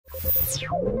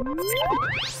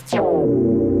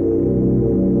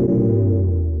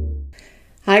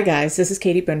Hi guys, this is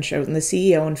Katie Bunschoten, the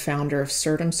CEO and founder of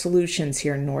Certum Solutions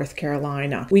here in North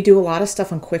Carolina. We do a lot of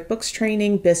stuff on QuickBooks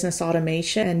training, business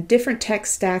automation, and different tech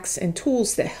stacks and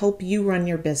tools that help you run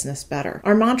your business better.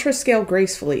 Our mantra is scale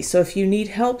gracefully, so if you need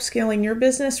help scaling your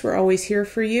business, we're always here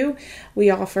for you. We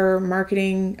offer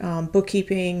marketing,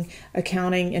 bookkeeping,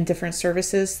 accounting, and different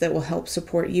services that will help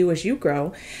support you as you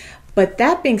grow. But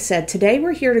that being said, today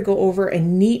we're here to go over a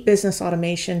neat business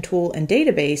automation tool and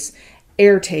database,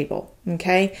 Airtable.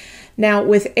 Okay. Now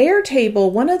with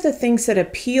Airtable, one of the things that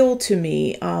appeal to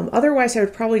me, otherwise I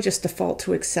would probably just default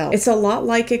to Excel. It's a lot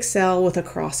like Excel with a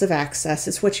cross of access.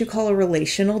 It's what you call a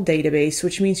relational database,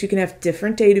 which means you can have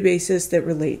different databases that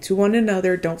relate to one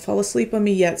another. Don't fall asleep on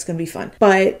me yet. It's going to be fun.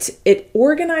 But it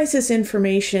organizes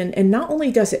information, and not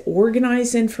only does it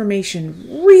organize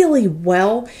information really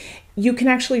well, you can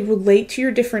actually relate to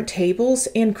your different tables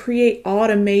and create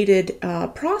automated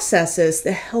processes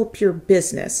that help your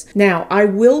business. Now, I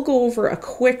will go over a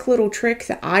quick little trick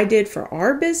that I did for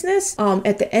our business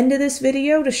at the end of this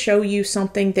video to show you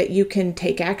something that you can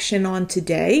take action on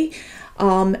today.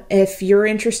 If you're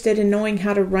interested in knowing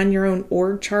how to run your own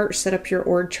org chart, set up your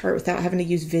org chart without having to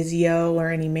use Visio or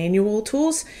any manual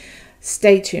tools,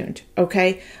 stay tuned,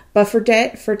 okay? But for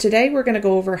today, we're going to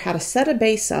go over how to set a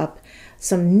base up,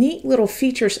 some neat little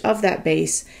features of that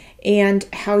base, and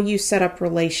how you set up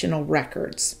relational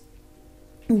records.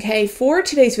 Okay, for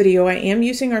today's video, I am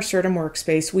using our Certum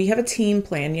workspace. We have a team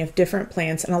plan. You have different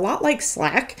plans, and a lot like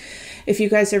Slack, if you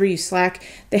guys ever use Slack,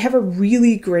 they have a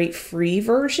really great free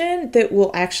version that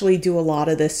will actually do a lot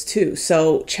of this too.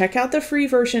 So check out the free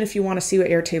version if you want to see what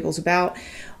Airtable's about.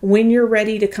 When you're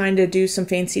ready to kind of do some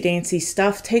fancy dancy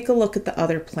stuff, take a look at the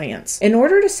other plans. In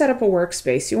order to set up a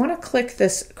workspace, you want to click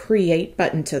this Create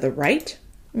button to the right.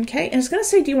 Okay, and it's going to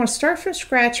say, do you want to start from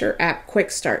scratch or app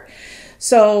quick start?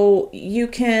 So you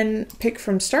can pick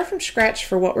from start from scratch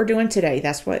for what we're doing today.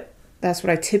 That's what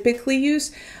I typically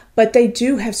use. But they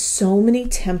do have so many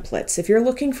templates. If you're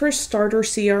looking for a starter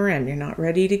CRM, you're not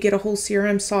ready to get a whole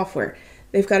CRM software,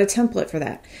 they've got a template for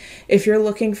that. If you're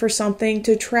looking for something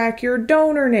to track your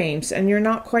donor names and you're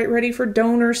not quite ready for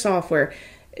donor software,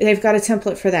 they've got a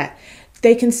template for that.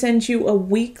 They can send you a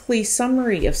weekly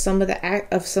summary of some of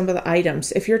the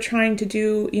items. If you're trying to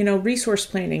do, resource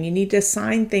planning, you need to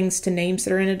assign things to names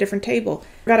that are in a different table.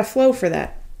 We've got a flow for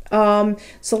that.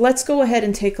 So let's go ahead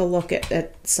and take a look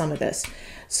at some of this.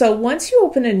 So once you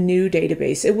open a new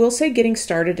database, it will say getting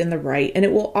started in the right, and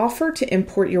it will offer to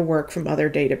import your work from other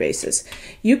databases.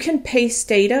 You can paste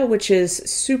data, which is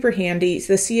super handy.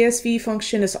 The CSV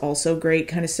function is also great,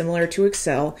 kind of similar to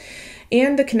Excel.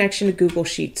 And the connection to Google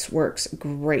Sheets works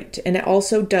great. And it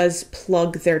also does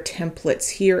plug their templates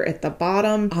here at the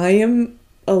bottom. I am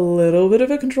a little bit of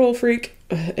a control freak.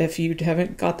 If you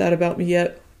haven't got that about me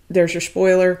yet, there's your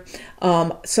spoiler.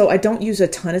 So I don't use a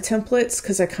ton of templates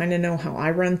because I kind of know how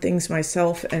I run things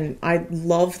myself. And I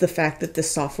love the fact that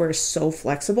this software is so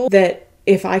flexible that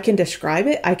if I can describe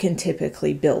it, I can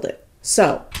typically build it.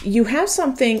 So you have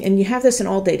something, and you have this in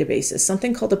all databases,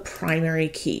 something called a primary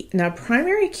key. Now,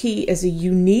 primary key is a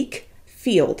unique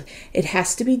field. It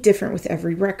has to be different with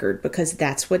every record because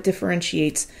that's what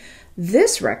differentiates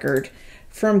this record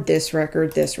from this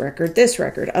record, this record, this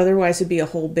record. Otherwise, it'd be a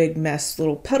whole big mess,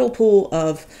 little pedal pool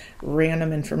of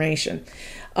random information.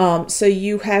 So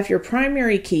you have your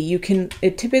primary key.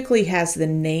 It typically has the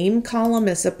name column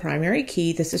as a primary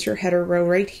key. This is your header row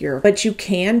right here, but you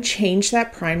can change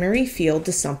that primary field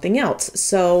to something else.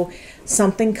 So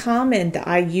something common that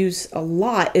I use a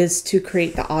lot is to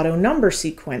create the auto number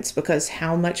sequence, because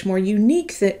how much more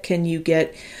unique that can you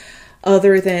get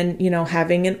other than,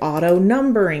 having an auto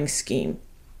numbering scheme.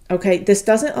 Okay, this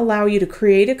doesn't allow you to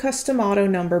create a custom auto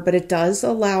number, but it does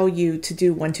allow you to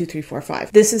do 1, 2, 3, 4,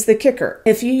 5. This is the kicker.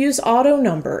 If you use auto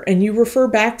number and you refer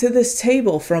back to this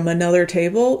table from another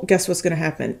table, guess what's going to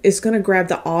happen? It's going to grab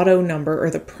the auto number or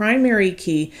the primary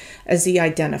key as the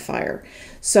identifier.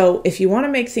 So if you want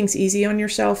to make things easy on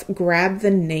yourself, grab the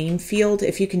name field.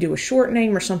 If you can do a short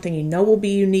name or something will be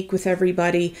unique with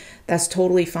everybody, that's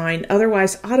totally fine.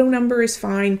 Otherwise, auto number is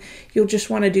fine. You'll just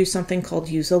want to do something called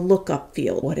use a lookup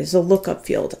field. What is a lookup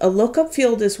field? A lookup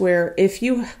field is where if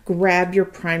you grab your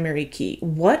primary key,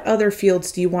 what other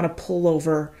fields do you want to pull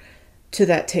over to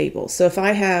that table? So if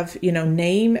I have,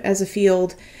 name as a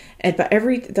field,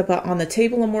 but on the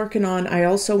table I'm working on, I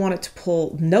also want it to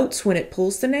pull notes when it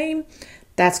pulls the name.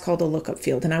 That's called a lookup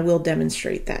field, and I will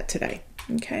demonstrate that today.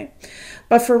 Okay,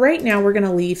 but for right now, we're going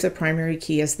to leave the primary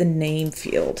key as the name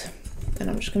field. And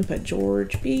I'm just going to put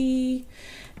George B.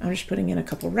 I'm just putting in a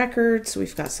couple records.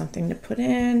 We've got something to put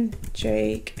in.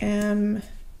 Jake M,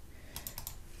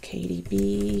 Katie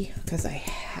B, because I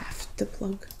have to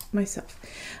plug myself.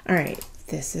 All right,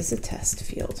 this is a test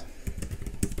field.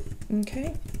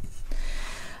 Okay.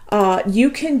 You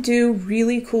can do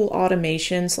really cool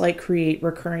automations like create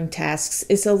recurring tasks.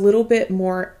 It's a little bit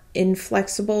more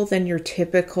inflexible than your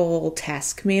typical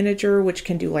task manager, which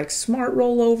can do like smart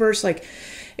rollovers. Like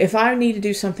if I need to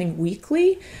do something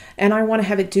weekly and I want to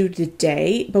have it due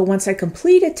today, but once I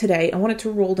complete it today, I want it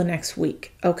to roll the next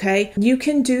week. Okay. You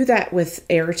can do that with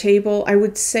Airtable. I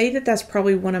would say that that's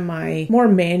probably one of my more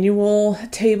manual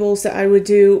tables that I would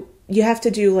do. You have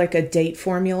to do like a date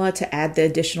formula to add the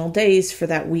additional days for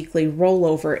that weekly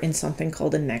rollover in something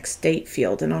called a next date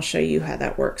field. And I'll show you how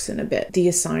that works in a bit. The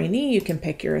assignee, you can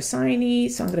pick your assignee.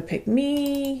 So I'm going to pick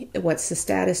me. What's the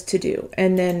status to do?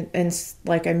 And then,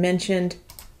 like I mentioned,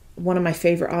 one of my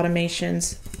favorite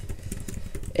automations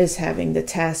is having the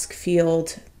task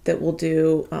field that will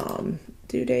do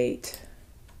due date.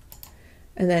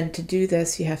 And then to do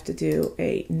this, you have to do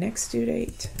a next due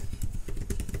date.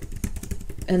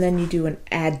 And then you do an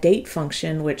add date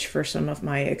function, which for some of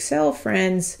my Excel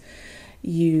friends,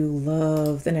 you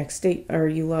love the next date, or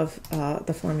you love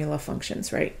the formula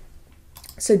functions, right?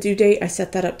 So due date, I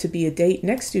set that up to be a date.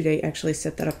 Next due date, actually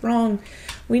set that up wrong.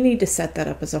 We need to set that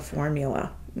up as a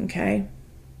formula, okay?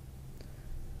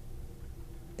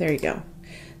 There you go.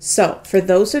 So for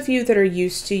those of you that are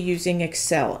used to using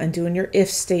Excel and doing your if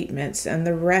statements and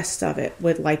the rest of it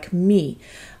with like me,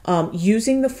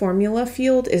 using the formula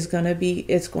field is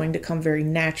going to come very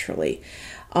naturally.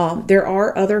 There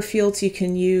are other fields you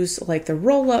can use like the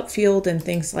roll up field and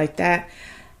things like that.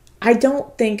 I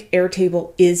don't think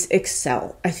Airtable is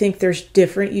Excel. I think there's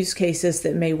different use cases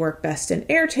that may work best in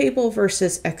Airtable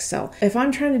versus Excel. If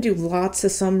I'm trying to do lots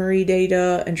of summary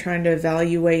data and trying to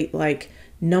evaluate like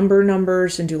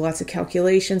numbers and do lots of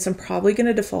calculations, I'm probably going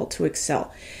to default to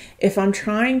Excel. If I'm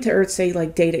trying to, or say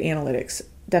like data analytics,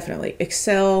 definitely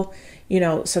Excel. You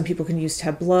know, some people can use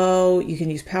Tableau, you can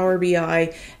use Power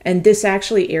BI, and this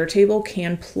actually Airtable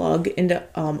can plug into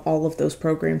all of those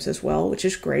programs as well, which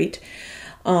is great.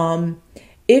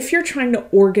 If you're trying to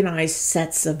organize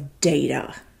sets of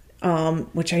data,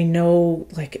 which I know,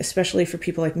 like, especially for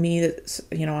people like me that,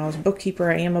 you know, I was a bookkeeper,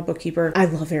 I am a bookkeeper, I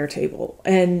love Airtable.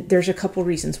 And there's a couple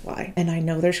reasons why. And I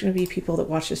know there's going to be people that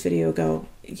watch this video go,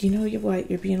 you know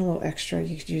what, you're being a little extra.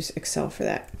 You could use Excel for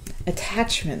that.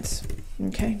 Attachments,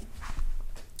 okay?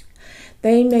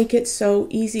 They make it so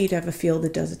easy to have a field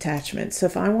that does attachments. So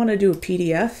if I want to do a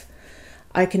PDF,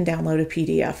 I can download a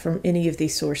PDF from any of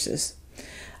these sources.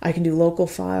 I can do local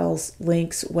files,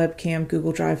 links, webcam,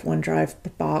 Google Drive, OneDrive,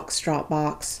 Box,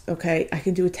 Dropbox. Okay, I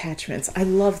can do attachments. I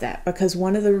love that because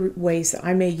one of the ways that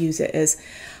I may use it is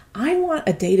I want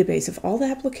a database of all the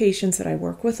applications that I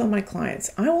work with on my clients.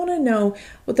 I want to know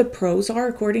what the pros are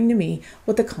according to me,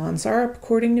 what the cons are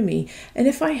according to me. And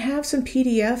if I have some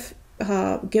PDF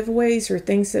giveaways or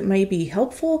things that may be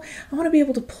helpful, I want to be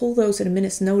able to pull those at a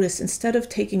minute's notice instead of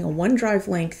taking a OneDrive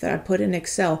link that I put in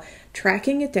Excel,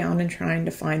 tracking it down and trying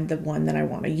to find the one that I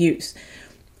want to use.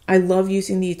 I love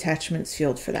using the attachments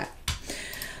field for that.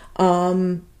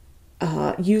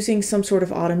 Using some sort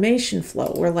of automation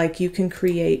flow where like you can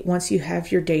create, once you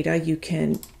have your data, you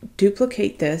can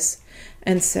duplicate this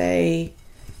and say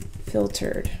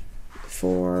filtered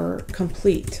for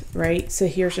complete, right? So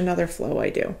here's another flow I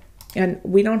do. And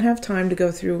we don't have time to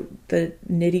go through the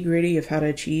nitty gritty of how to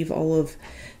achieve all of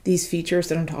these features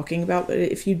that I'm talking about. But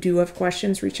if you do have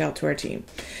questions, reach out to our team.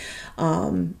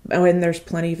 And there's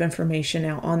plenty of information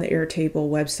now on the Airtable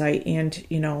website and,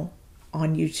 you know,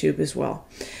 on YouTube as well.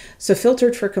 So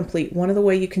filtered for complete. One of the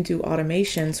way you can do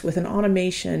automations with an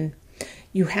automation,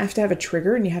 you have to have a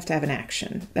trigger and you have to have an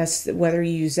action. That's whether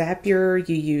you use Zapier,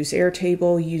 you use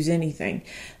Airtable, you use anything.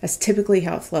 That's typically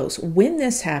how it flows. When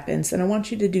this happens, then I want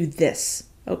you to do this,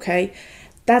 okay?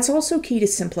 That's also key to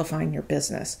simplifying your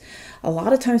business. A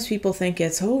lot of times people think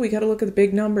it's, oh, we got to look at the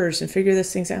big numbers and figure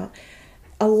this things out.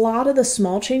 A lot of the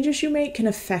small changes you make can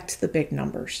affect the big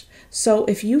numbers. So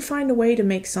if you find a way to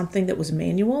make something that was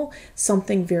manual,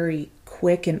 something very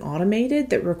quick and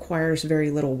automated that requires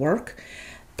very little work,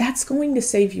 that's going to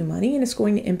save you money and it's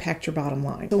going to impact your bottom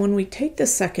line. So when we take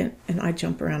this second, and I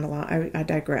jump around a lot, I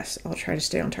digress. I'll try to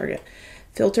stay on target.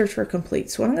 Filtered for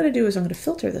complete. So what I'm going to do is I'm going to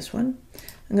filter this one.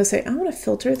 I'm going to say, I'm going to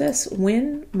filter this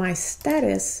when my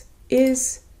status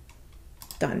is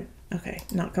done. Okay,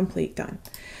 not complete, done.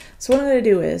 So what I'm going to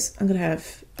do is I'm going to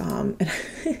have,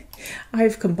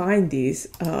 I've combined these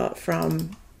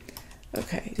from,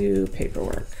 okay, do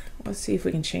paperwork. Let's see if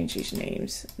we can change these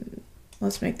names.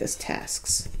 Let's make this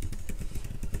tasks.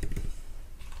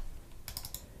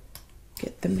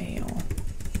 the mail.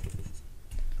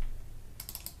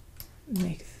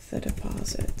 Make the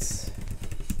deposits.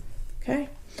 Okay.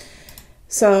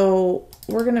 So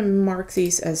we're going to mark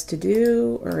these as to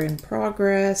do or in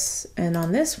progress. And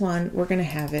on this one, we're going to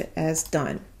have it as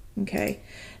done. Okay.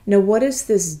 Now, what does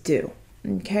this do?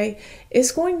 Okay.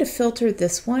 It's going to filter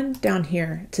this one down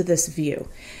here to this view.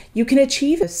 You can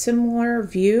achieve a similar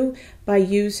view by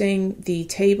using the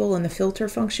table and the filter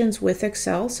functions with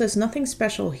Excel. So there's nothing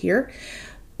special here.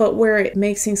 But where it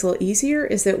makes things a little easier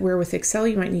is that where with Excel,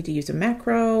 you might need to use a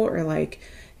macro, or like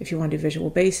if you want to do Visual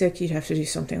Basic, you'd have to do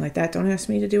something like that. Don't ask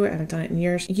me to do it. I haven't done it in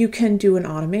years. You can do an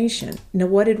automation. Now,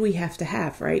 what did we have to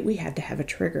have, right? We had to have a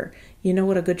trigger. You know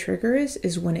what a good trigger is?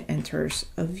 Is when it enters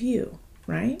a view,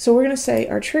 right? So we're going to say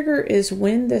our trigger is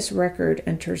when this record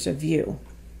enters a view.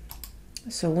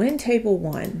 So when table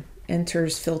 1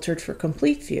 enters filtered for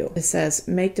complete view, it says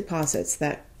make deposits.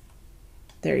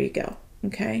 There you go.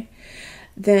 Okay.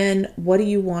 Then what do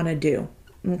you want to do?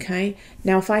 Okay.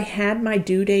 Now, if I had my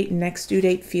due date and next due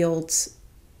date fields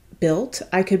built,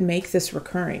 I could make this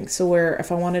recurring. So where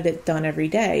if I wanted it done every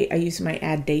day, I use my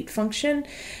add date function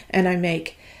and I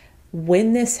make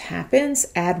when this happens,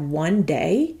 add 1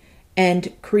 day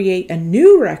and create a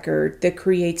new record that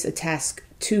creates a task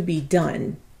to be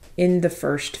done in the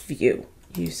first view.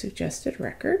 Use suggested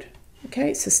record.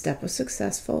 Okay. So step was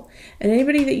successful. And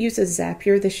anybody that uses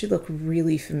Zapier, this should look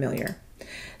really familiar.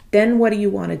 Then what do you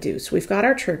want to do? So we've got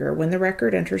our trigger. When the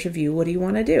record enters a view, what do you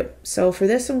want to do? So for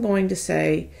this, I'm going to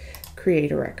say create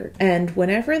a record. And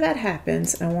whenever that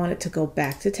happens, I want it to go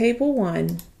back to table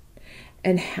 1.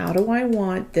 And how do I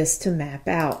want this to map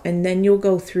out? And then you'll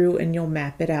go through and you'll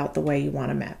map it out the way you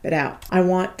want to map it out. I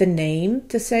want the name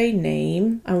to say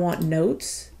name. I want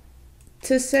notes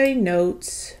to say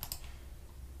notes.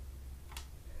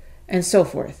 And so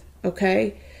forth.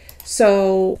 Okay.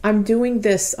 So I'm doing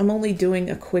this, I'm only doing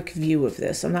a quick view of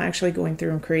this. I'm not actually going through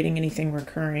and creating anything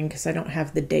recurring because I don't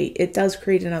have the date. It does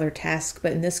create another task,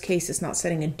 but in this case, it's not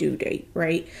setting a due date,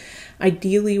 right?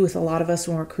 Ideally, with a lot of us,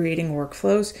 when we're creating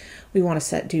workflows, we want to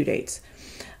set due dates.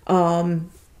 So I'm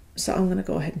going to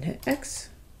go ahead and hit X.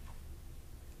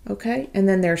 Okay, and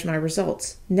then there's my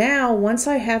results. Now, once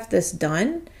I have this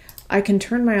done, I can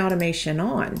turn my automation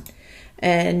on.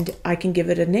 And I can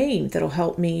give it a name that'll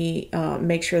help me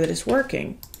make sure that it's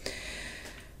working.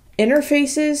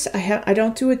 Interfaces, I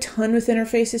don't do a ton with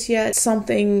interfaces yet.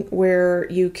 Something where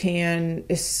you can,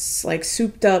 it's like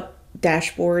souped up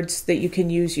dashboards that you can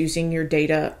use using your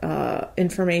data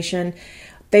information.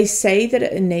 They say that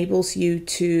it enables you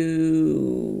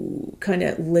to kind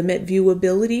of limit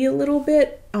viewability a little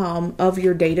bit of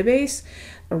your database.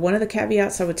 Or one of the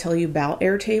caveats I would tell you about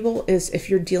Airtable is if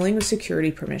you're dealing with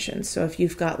security permissions. So if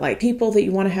you've got like people that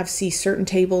you want to have see certain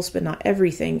tables, but not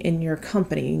everything in your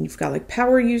company, and you've got like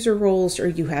power user roles, or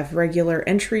you have regular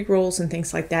entry roles and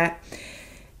things like that,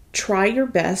 try your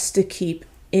best to keep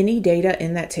any data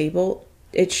in that table.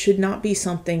 It should not be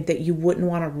something that you wouldn't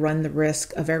want to run the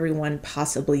risk of everyone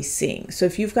possibly seeing. So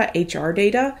if you've got HR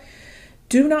data,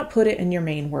 do not put it in your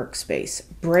main workspace.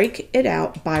 Break it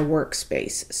out by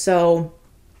workspace. So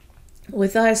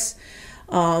with us,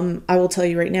 I will tell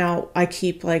you right now, I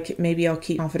keep maybe I'll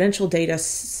keep confidential data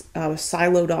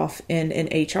siloed off in an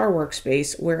HR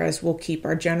workspace, whereas we'll keep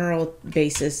our general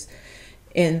basis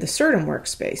in the Certum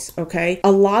workspace. Okay.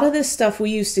 A lot of this stuff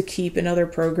we used to keep in other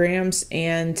programs,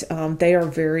 and they are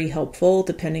very helpful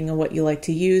depending on what you like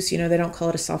to use. You know, they don't call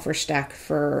it a software stack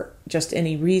for just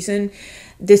any reason.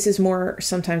 This is more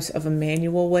sometimes of a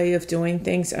manual way of doing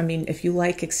things. I mean, if you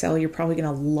like Excel, you're probably going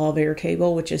to love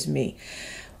Airtable, which is me.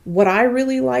 What I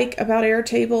really like about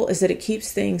Airtable is that it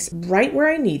keeps things right where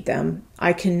I need them.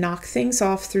 I can knock things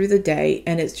off through the day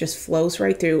and it just flows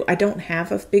right through. I don't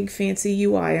have a big fancy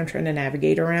UI I'm trying to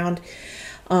navigate around.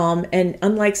 And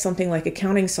unlike something like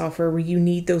accounting software where you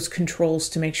need those controls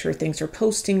to make sure things are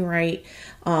posting right,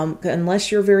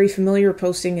 unless you're very familiar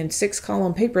posting in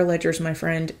 6-column paper ledgers, my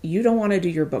friend, you don't want to do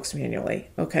your books manually,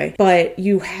 okay? But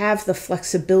you have the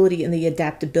flexibility and the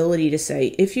adaptability to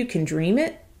say, if you can dream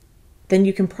it, then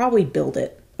you can probably build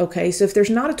it, okay? So if there's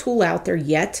not a tool out there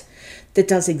yet that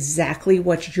does exactly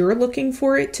what you're looking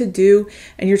for it to do,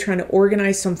 and you're trying to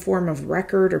organize some form of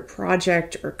record or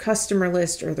project or customer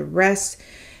list or the rest,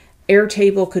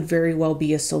 Airtable could very well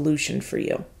be a solution for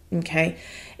you, okay?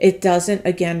 It doesn't,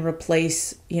 again,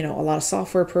 replace, a lot of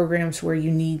software programs where you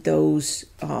need those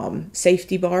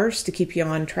safety bars to keep you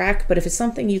on track. But if it's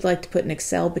something you'd like to put in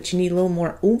Excel, but you need a little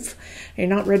more oomph, you're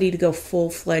not ready to go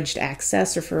full-fledged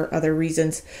access, or for other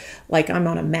reasons, like I'm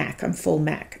on a Mac, I'm full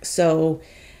Mac. So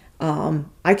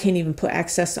I can't even put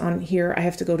access on here. I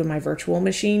have to go to my virtual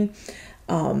machine.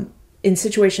 in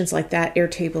situations like that,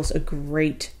 Airtable's a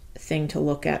great thing to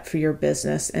look at for your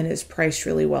business and is priced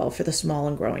really well for the small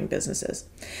and growing businesses.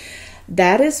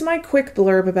 That is my quick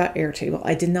blurb about Airtable.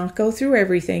 I did not go through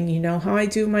everything. You know how I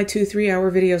do my 2-3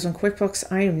 hour videos on QuickBooks.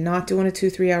 I am not doing a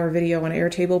 2-3 hour video on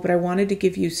Airtable, but I wanted to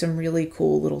give you some really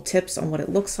cool little tips on what it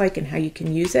looks like and how you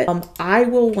can use it. I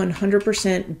will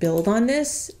 100% build on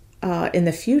this in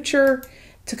the future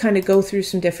to kind of go through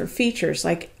some different features.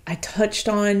 Like I touched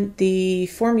on the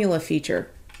formula feature,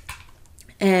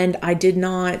 and I did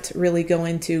not really go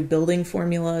into building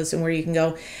formulas and where you can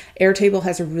go. Airtable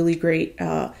has a really great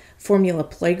formula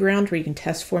playground where you can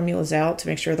test formulas out to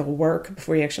make sure they'll work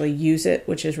before you actually use it,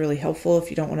 which is really helpful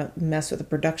if you don't want to mess with a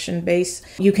production base.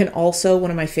 You can also, one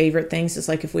of my favorite things is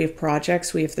like if we have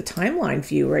projects, we have the timeline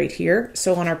view right here.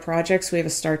 So on our projects, we have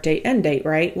a start date, end date,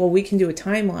 right? Well, we can do a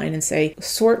timeline and say,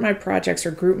 sort my projects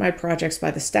or group my projects by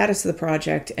the status of the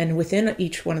project. And within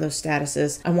each one of those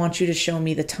statuses, I want you to show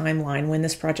me the timeline when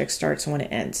this project starts and when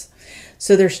it ends.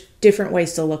 So there's different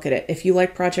ways to look at it. If you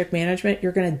like project management,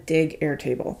 you're going to dig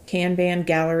Airtable. Kanban,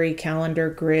 gallery, calendar,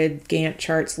 grid, Gantt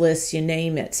charts, lists, you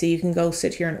name it. So you can go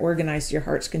sit here and organize to your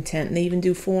heart's content, and they even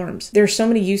do forms. There's so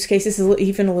many use cases,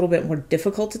 even a little bit more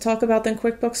difficult to talk about than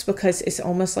QuickBooks because it's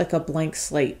almost like a blank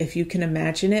slate. If you can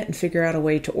imagine it and figure out a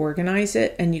way to organize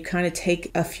it, and you kind of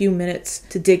take a few minutes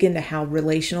to dig into how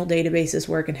relational databases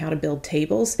work and how to build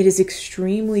tables, it is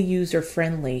extremely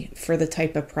user-friendly for the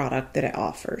type of product that it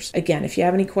offers. Again, if you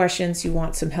have any questions, you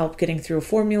want some help getting through a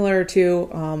formula or two,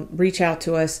 reach out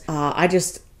to us.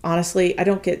 Honestly, I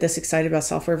don't get this excited about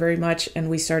software very much, and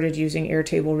we started using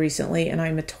Airtable recently, and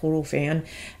I'm a total fan.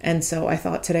 And so I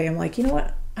thought today, I'm like, you know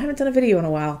what? I haven't done a video in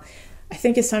a while. I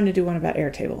think it's time to do one about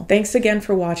Airtable. Thanks again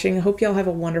for watching. I hope y'all have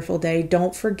a wonderful day.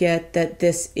 Don't forget that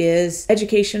this is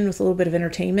education with a little bit of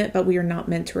entertainment, but we are not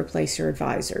meant to replace your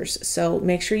advisors. So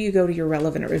make sure you go to your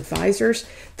relevant advisors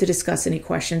to discuss any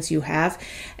questions you have.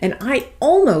 And I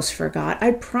almost forgot,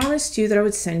 I promised you that I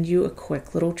would send you a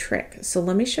quick little trick. So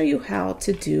let me show you how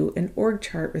to do an org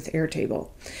chart with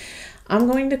Airtable. I'm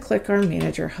going to click our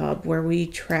Manager Hub where we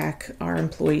track our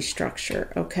employee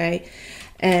structure, okay?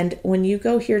 And when you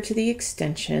go here to the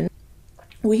extension,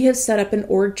 we have set up an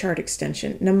org chart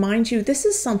extension. Now, mind you, this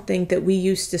is something that we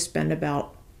used to spend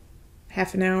about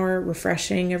half an hour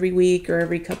refreshing every week or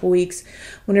every couple weeks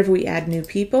whenever we add new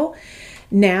people.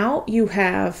 Now you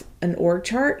have an org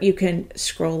chart you can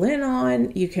scroll in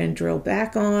on, you can drill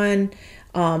back on.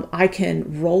 I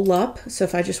can roll up. So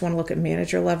if I just want to look at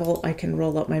manager level, I can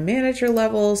roll up my manager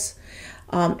levels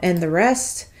and the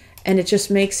rest. And it just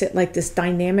makes it like this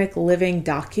dynamic living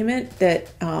document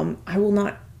that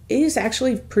it is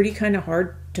actually pretty kind of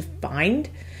hard to find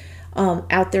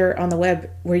out there on the web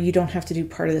where you don't have to do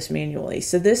part of this manually.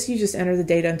 So this, you just enter the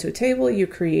data into a table, you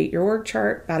create your org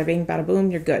chart, bada bing, bada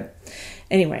boom, you're good.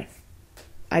 Anyway,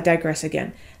 I digress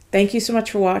again. Thank you so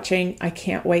much for watching. I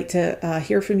can't wait to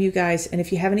hear from you guys. And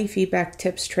if you have any feedback,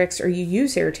 tips, tricks, or you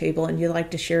use Airtable and you'd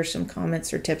like to share some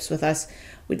comments or tips with us,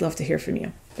 we'd love to hear from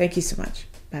you. Thank you so much.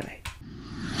 Bye-bye.